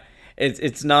see. Yeah,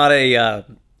 it's not a.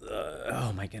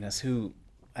 Oh my goodness,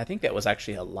 I think that was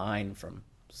actually a line from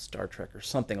Star Trek or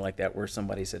something like that, where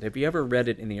somebody said, "Have you ever read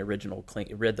it in the original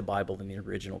read the Bible in the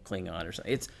original Klingon or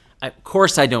something?" Of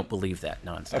course, I don't believe that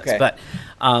nonsense. Okay. But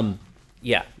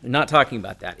yeah, not talking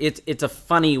about that. It's a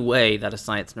funny way that a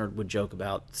science nerd would joke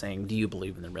about saying, "Do you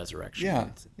believe in the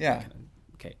resurrection?" Yeah.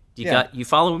 Okay. You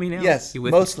follow me now? Yes.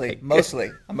 Mostly.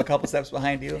 I'm a couple steps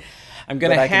behind you. I'm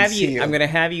gonna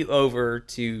have you over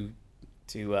to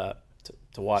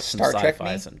watch some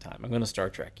sci-fi sometime. I'm going to Star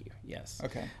Trek you. Yes.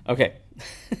 Okay.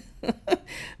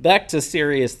 Back to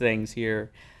serious things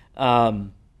here.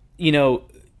 Going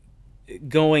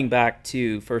back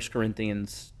to 1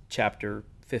 Corinthians chapter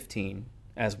 15,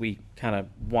 as we kind of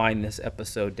wind this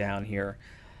episode down here,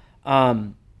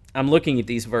 I'm looking at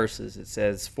these verses. It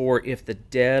says, "For if the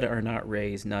dead are not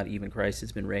raised, not even Christ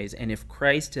has been raised. And if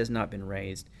Christ has not been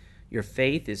raised, your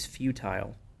faith is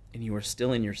futile, and you are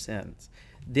still in your sins.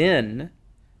 Then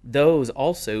those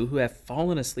also who have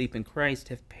fallen asleep in Christ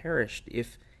have perished.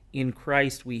 If in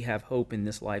Christ we have hope in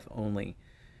this life only,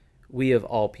 we are of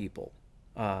all people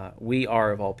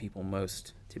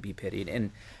most to be pitied."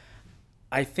 And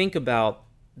I think about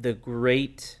the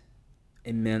great,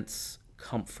 immense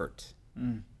comfort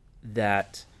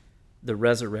that the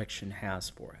resurrection has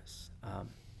for us,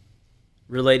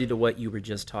 related to what you were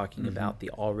just talking about,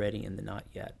 the already and the not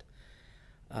yet.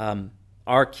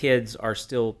 Our kids are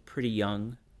still pretty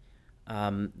young.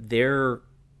 Their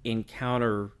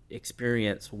encounter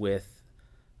experience with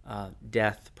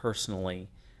death personally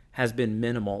has been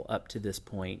minimal up to this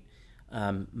point.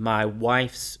 My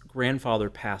wife's grandfather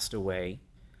passed away,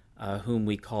 whom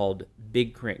we called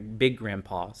Big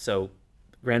Grandpa. So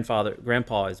Grandpa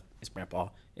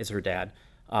is her dad.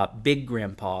 Big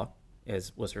Grandpa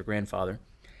was her grandfather.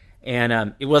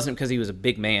 And it wasn't because he was a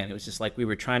big man. It was just like we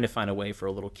were trying to find a way for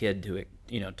a little kid to,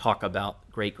 talk about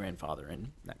great-grandfather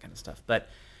and that kind of stuff. But,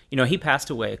 he passed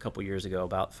away a couple years ago,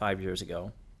 about 5 years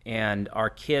ago. And our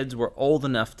kids were old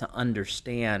enough to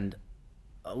understand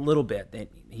a little bit that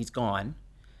he's gone.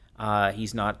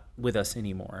 He's not with us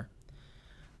anymore.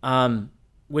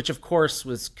 Which, of course,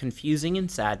 was confusing and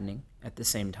saddening at the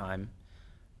same time.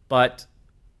 But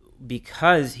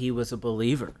because he was a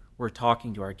believer, we're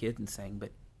talking to our kids and saying,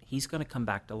 but he's going to come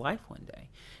back to life one day.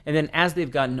 And then as they've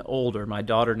gotten older, my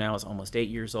daughter now is almost 8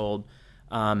 years old,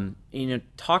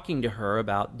 talking to her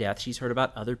about death, she's heard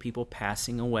about other people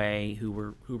passing away who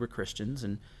were Christians,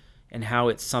 and how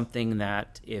it's something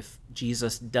that if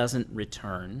Jesus doesn't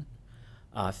return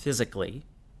physically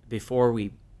before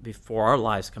our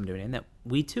lives come to an end, that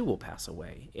we too will pass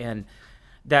away. And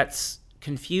that's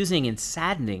confusing and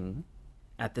saddening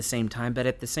at the same time, but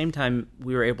at the same time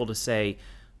we were able to say,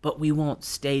 but we won't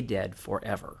stay dead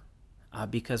forever,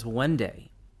 because one day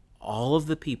all of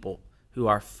the people who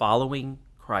are following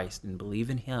Christ and believe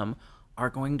in him are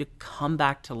going to come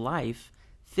back to life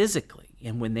physically.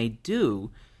 And when they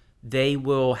do, they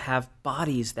will have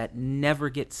bodies that never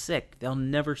get sick. They'll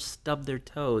never stub their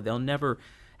toe. They'll never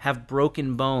have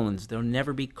broken bones. There'll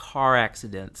never be car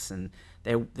accidents, and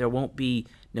there won't be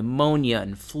pneumonia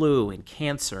and flu and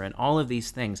cancer and all of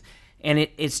these things. And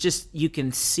it's just, you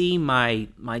can see my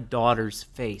daughter's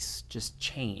face just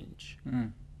change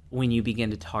when you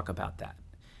begin to talk about that.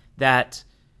 That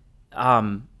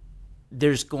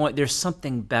there's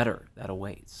something better that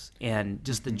awaits, and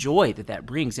just the joy that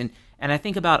brings. And I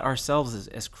think about ourselves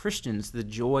as Christians, the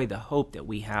joy, the hope that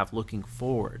we have looking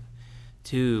forward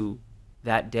to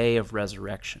that day of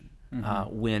resurrection,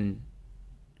 when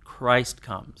Christ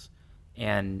comes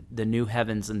and the new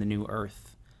heavens and the new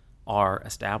earth are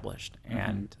established.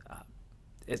 And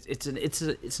it's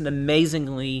an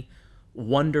amazingly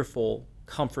wonderful,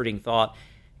 comforting thought.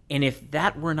 And if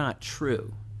that were not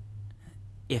true,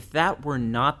 if that were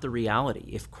not the reality,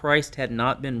 if Christ had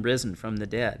not been risen from the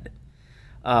dead,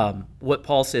 what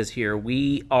Paul says here,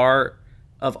 we are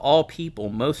of all people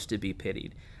most to be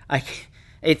pitied.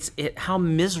 How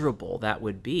miserable that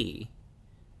would be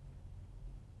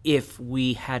if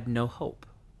we had no hope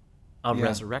of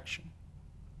resurrection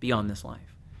beyond this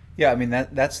life. Yeah, I mean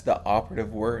that's the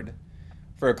operative word.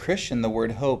 For a Christian, the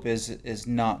word hope is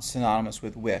not synonymous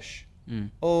with wish.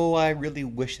 Oh, I really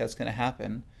wish that's going to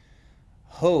happen.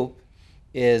 Hope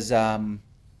is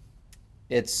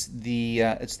it's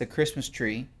the Christmas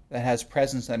tree that has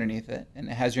presents underneath it and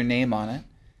it has your name on it,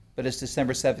 but it's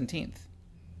December 17th.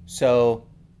 So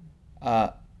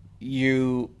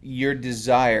your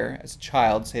desire as a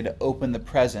child, say, to open the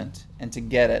present and to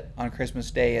get it on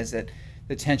Christmas Day, is that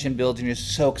the tension builds and you're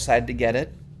so excited to get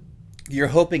it. You're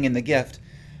hoping in the gift,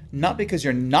 not because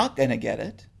you're not going to get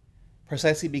it,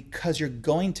 precisely because you're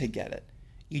going to get it.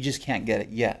 You just can't get it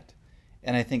yet.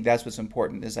 And I think that's what's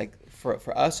important, is like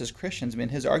for us as Christians, I mean,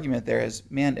 his argument there is,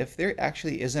 man, if there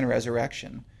actually isn't a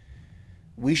resurrection,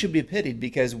 we should be pitied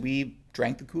because we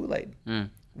drank the Kool-Aid.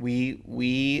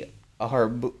 We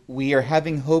are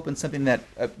having hope in something that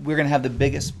we're going to have the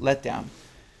biggest letdown.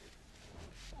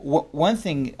 One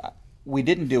thing we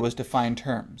didn't do was define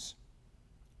terms.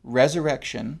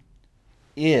 Resurrection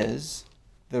is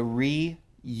the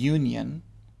reunion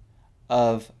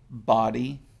of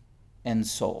body and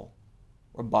soul,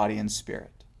 or body and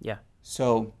spirit. Yeah.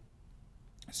 So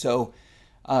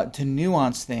to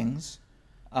nuance things,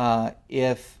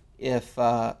 if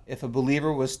a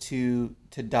believer was to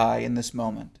die in this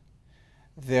moment,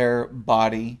 their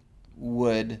body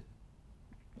would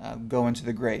go into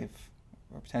the grave,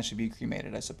 or potentially be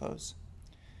cremated, I suppose.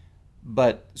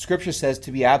 But Scripture says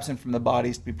to be absent from the body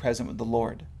is to be present with the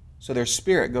Lord. So their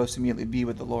spirit goes to immediately be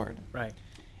with the Lord. Right.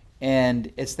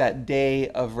 And it's that day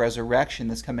of resurrection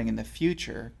that's coming in the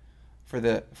future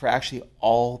for actually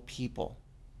all people.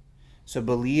 So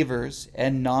believers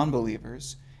and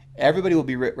non-believers, everybody will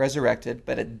be resurrected,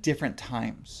 but at different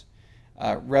times.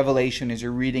 Revelation, as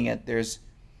you're reading it, there's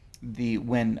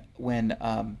when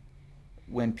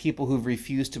people who've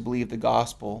refused to believe the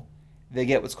gospel, they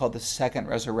get what's called the second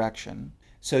resurrection.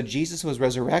 So Jesus was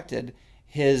resurrected.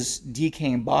 His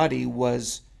decaying body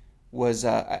was we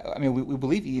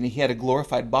believe he had a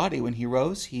glorified body when he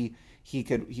rose. He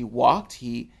walked.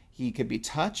 He could be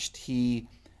touched. He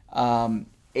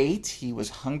ate. He was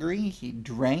hungry. He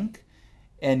drank,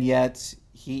 and yet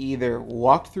he either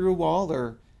walked through a wall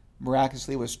or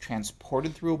miraculously was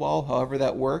transported through a wall. However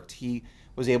that worked, he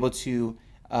was able to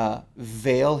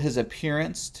veil his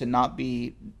appearance to not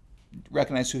be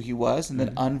recognized who he was, and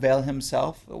then unveil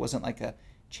himself. It wasn't like a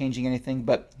changing anything,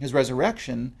 but his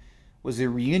resurrection was the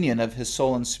reunion of his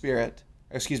soul and spirit.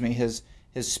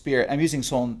 His spirit. I'm using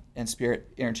soul and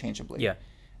spirit interchangeably. Yeah.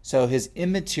 So his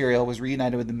immaterial was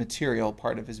reunited with the material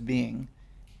part of his being,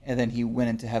 and then he went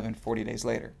into heaven 40 days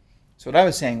later. So what I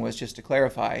was saying was, just to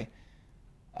clarify,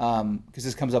 because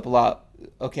this comes up a lot.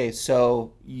 Okay,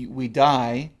 so we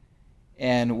die,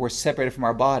 and we're separated from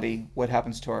our body. What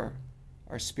happens to our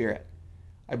spirit?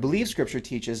 I believe Scripture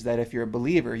teaches that if you're a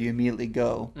believer, you immediately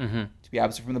go to be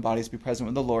absent from the body, to be present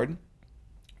with the Lord.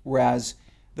 Whereas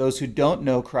those who don't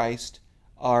know Christ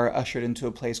are ushered into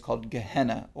a place called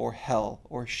Gehenna, or hell,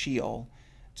 or Sheol,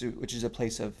 which is a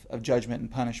place of judgment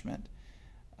and punishment.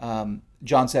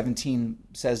 John 17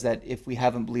 says that if we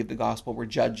haven't believed the gospel, we're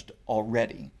judged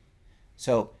already.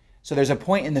 So there's a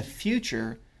point in the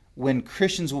future when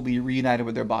Christians will be reunited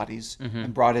with their bodies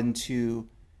and brought into...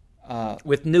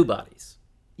 with new bodies.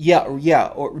 Yeah,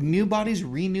 or new bodies,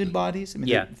 renewed bodies. I mean,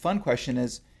 the fun question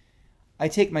is, I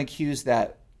take my cues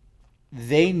that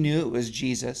they knew it was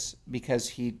Jesus because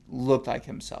he looked like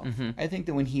himself. I think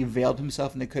that when he veiled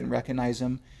himself and they couldn't recognize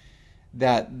him,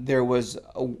 that there was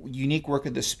a unique work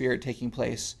of the Spirit taking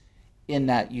place in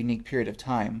that unique period of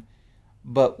time.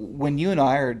 But when you and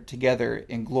I are together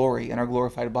in glory in our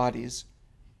glorified bodies,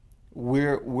 I'm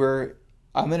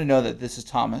going to know that this is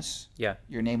Thomas. Yeah.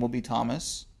 Your name will be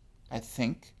Thomas, I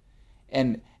think.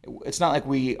 And it's not like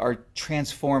we are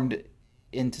transformed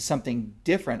into something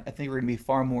different. I think we're going to be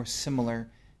far more similar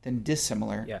than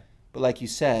dissimilar. Yeah. But like you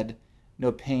said,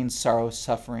 no pain, sorrow,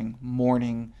 suffering,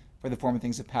 mourning, for the former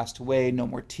things have passed away, no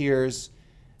more tears.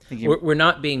 We're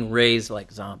not being raised like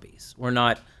zombies. We're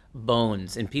not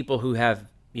bones. And people who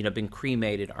have been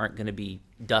cremated aren't going to be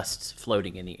dust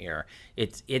floating in the air.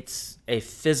 It's a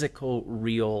physical,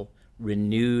 real,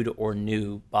 renewed or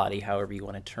new body, however you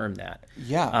want to term that.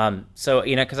 Yeah. So,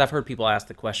 because I've heard people ask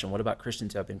the question, what about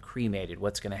Christians who have been cremated?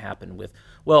 What's going to happen with...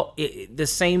 Well, the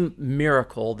same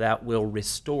miracle that will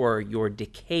restore your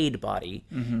decayed body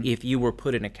if you were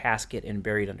put in a casket and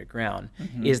buried underground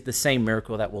is the same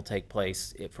miracle that will take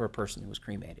place for a person who was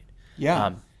cremated.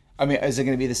 Yeah. Is it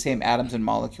going to be the same atoms and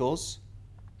molecules?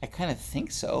 I kind of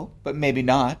think so, but maybe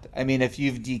not. I mean, if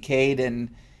you've decayed and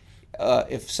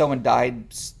if someone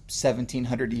died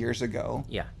 1,700 years ago,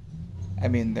 yeah, I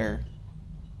mean they're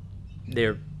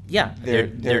Yeah, they're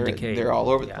decayed. They're all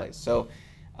over the Yeah. place. So,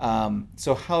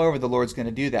 so however the Lord's going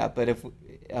to do that, but if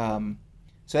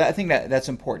so, I think that's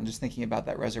important. Just thinking about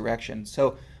that resurrection.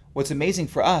 So, what's amazing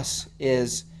for us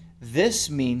is this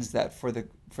means that for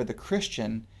the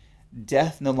Christian,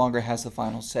 death no longer has the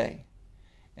final say.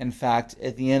 In fact,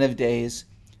 at the end of days,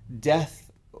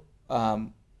 death.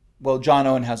 Well, John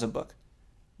Owen has a book,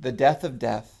 "The Death of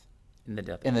Death In the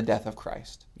depth. in the Death of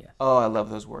Christ." Yeah. Oh, I love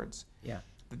those words. Yeah.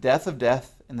 The death of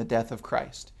death and the death of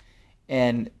Christ.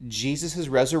 And Jesus'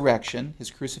 resurrection,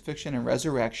 his crucifixion and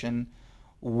resurrection,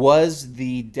 was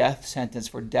the death sentence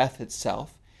for death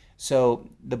itself. So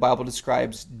the Bible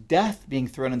describes death being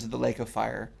thrown into the lake of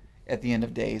fire at the end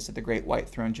of days, at the great white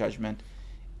throne judgment.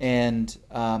 And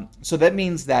so that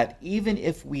means that even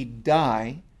if we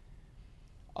die,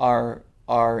 our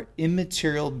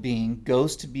immaterial being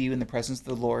goes to be in the presence of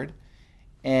the Lord.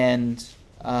 And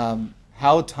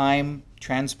how time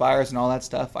transpires and all that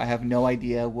stuff, I have no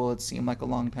idea. Will it seem like a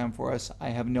long time for us? I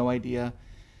have no idea.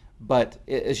 But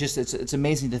it's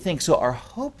amazing to think. So our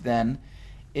hope then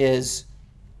is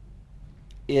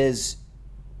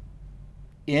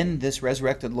in this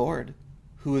resurrected Lord,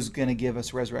 who is going to give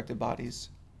us resurrected bodies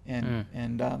and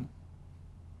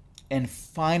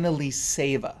finally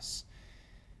save us.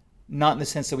 Not in the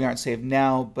sense that we aren't saved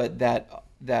now, but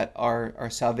that our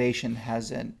salvation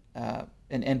has an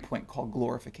endpoint called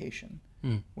glorification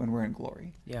when we're in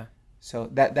glory. Yeah. So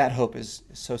that hope is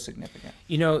so significant.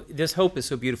 You know, this hope is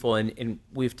so beautiful, and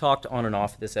we've talked on and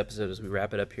off this episode as we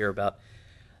wrap it up here about,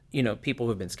 you know, people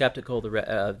who've been skeptical.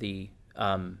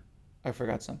 I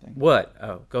forgot something. What?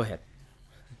 Oh, go ahead.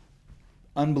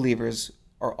 Unbelievers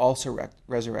are also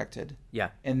resurrected. Yeah.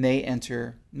 And they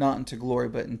enter not into glory,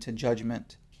 but into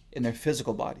judgment in their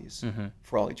physical bodies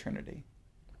for all eternity.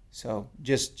 So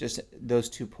just those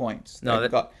 2 points. No,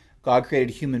 God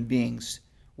created human beings.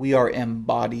 We are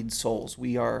embodied souls.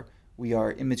 We are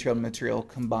immaterial and material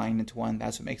combined into one.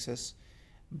 That's what makes us.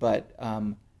 But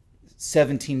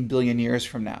 17 billion years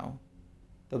from now,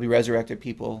 there'll be resurrected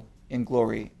people in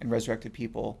glory and resurrected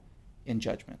people in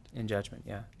judgment. In judgment,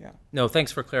 yeah. Yeah. No,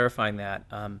 thanks for clarifying that.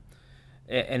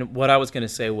 And what I was going to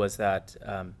say was that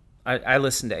I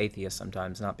listen to atheists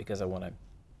sometimes, not because I want to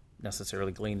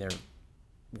necessarily glean their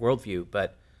worldview,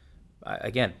 but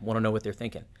again, want to know what they're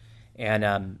thinking.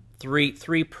 And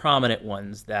three prominent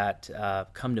ones that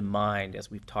come to mind as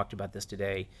we've talked about this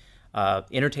today.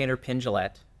 Entertainer Penn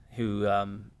Jillette, who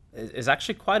is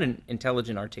actually quite an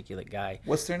intelligent, articulate guy.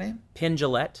 What's their name? Penn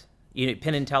Jillette.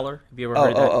 Penn and Teller. Have you ever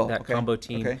heard of that okay. combo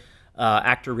team? Okay.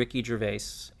 Actor Ricky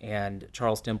Gervais and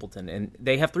Charles Templeton. And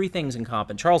they have three things in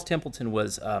common. Charles Templeton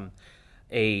was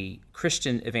a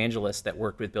Christian evangelist that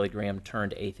worked with Billy Graham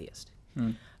turned atheist.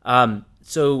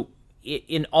 So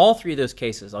in all three of those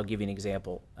cases, I'll give you an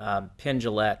example. Penn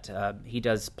Jillette, he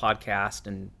does podcast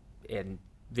and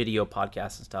video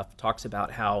podcasts and stuff, talks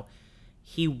about how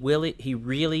he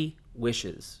really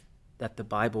wishes that the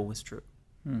Bible was true.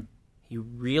 He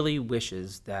really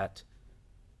wishes that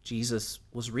Jesus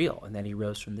was real and that he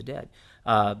rose from the dead.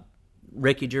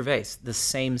 Ricky Gervais, the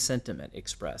same sentiment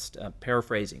expressed,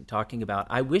 paraphrasing, talking about,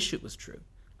 I wish it was true.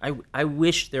 I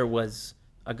wish there was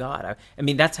a God. I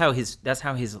mean, that's how his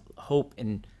hope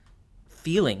and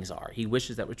feelings are. He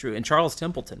wishes that were true. And Charles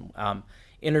Templeton,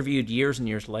 interviewed years and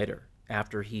years later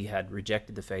after he had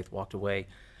rejected the faith, walked away,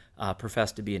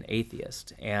 professed to be an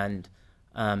atheist, and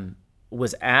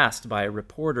was asked by a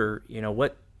reporter,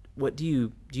 what do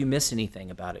you miss anything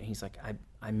about it? And he's like,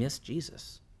 I miss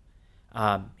Jesus.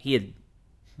 He had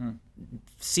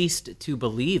ceased to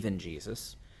believe in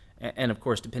Jesus. And of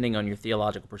course, depending on your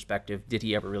theological perspective, did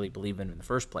he ever really believe in him in the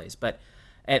first place? But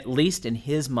at least in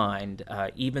his mind,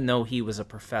 even though he was a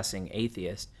professing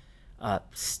atheist,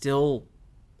 still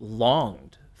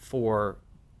longed for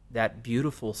that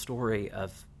beautiful story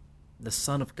of the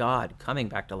Son of God coming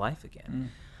back to life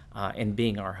again and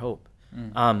being our hope.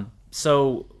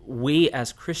 So we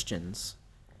as Christians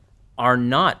are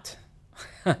not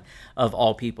of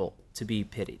all people to be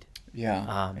pitied.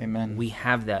 Yeah, amen. We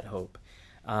have that hope.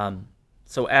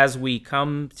 So as we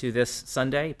come to this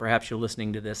Sunday, perhaps you're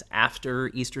listening to this after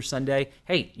Easter Sunday,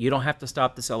 hey, you don't have to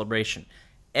stop the celebration.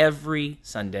 Every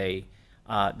Sunday,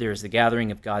 there's the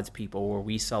gathering of God's people where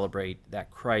we celebrate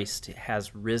that Christ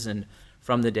has risen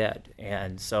from the dead.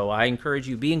 And so I encourage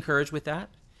you, be encouraged with that.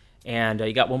 And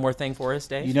you got one more thing for us,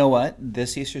 Dave? You know what?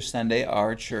 This Easter Sunday,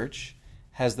 our church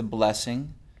has the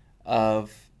blessing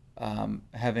of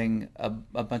having a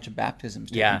bunch of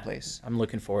baptisms taking place. I'm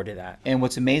looking forward to that. And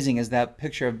what's amazing is that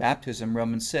picture of baptism,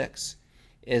 Romans 6,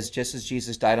 is just as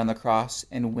Jesus died on the cross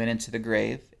and went into the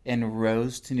grave and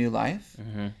rose to new life,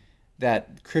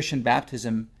 that Christian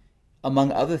baptism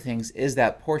among other things, is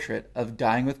that portrait of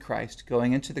dying with Christ,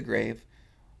 going into the grave,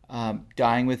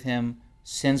 dying with him,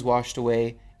 sins washed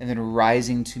away, and then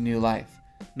rising to new life.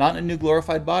 Not in a new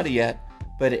glorified body yet,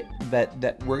 but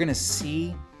that we're going to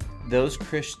see those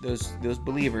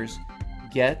believers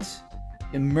get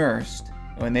immersed,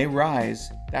 and when they rise,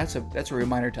 that's a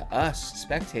reminder to us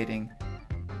spectating,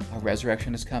 a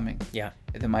resurrection is coming. Yeah.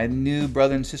 And then my new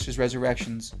brother and sisters'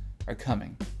 resurrections are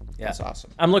coming. Yeah. That's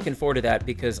awesome. I'm looking forward to that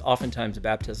because oftentimes the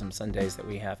baptism Sundays that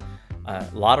we have, a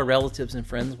lot of relatives and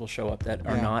friends will show up that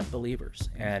are not believers,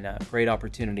 and a great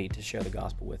opportunity to share the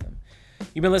gospel with them.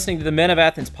 You've been listening to the Men of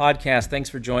Athens podcast. Thanks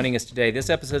for joining us today.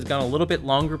 This episode's gone a little bit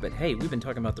longer, but hey, we've been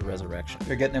talking about the resurrection.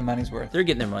 They're getting their money's worth. They're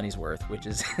getting their money's worth, which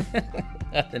is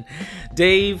nothing.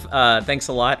 Dave, thanks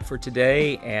a lot for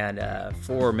today. And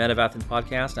for Men of Athens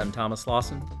podcast, I'm Thomas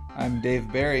Lawson. I'm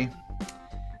Dave Barry.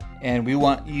 And we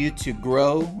want you to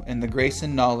grow in the grace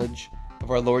and knowledge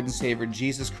of our Lord and Savior,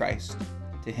 Jesus Christ.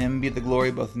 To him be the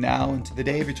glory both now and to the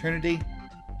day of eternity.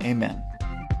 Amen.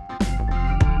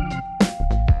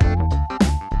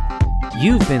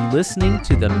 You've been listening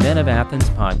to the Men of Athens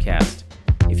podcast.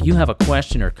 If you have a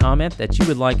question or comment that you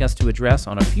would like us to address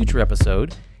on a future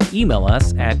episode, email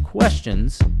us at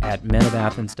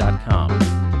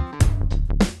questions@menofathens.com.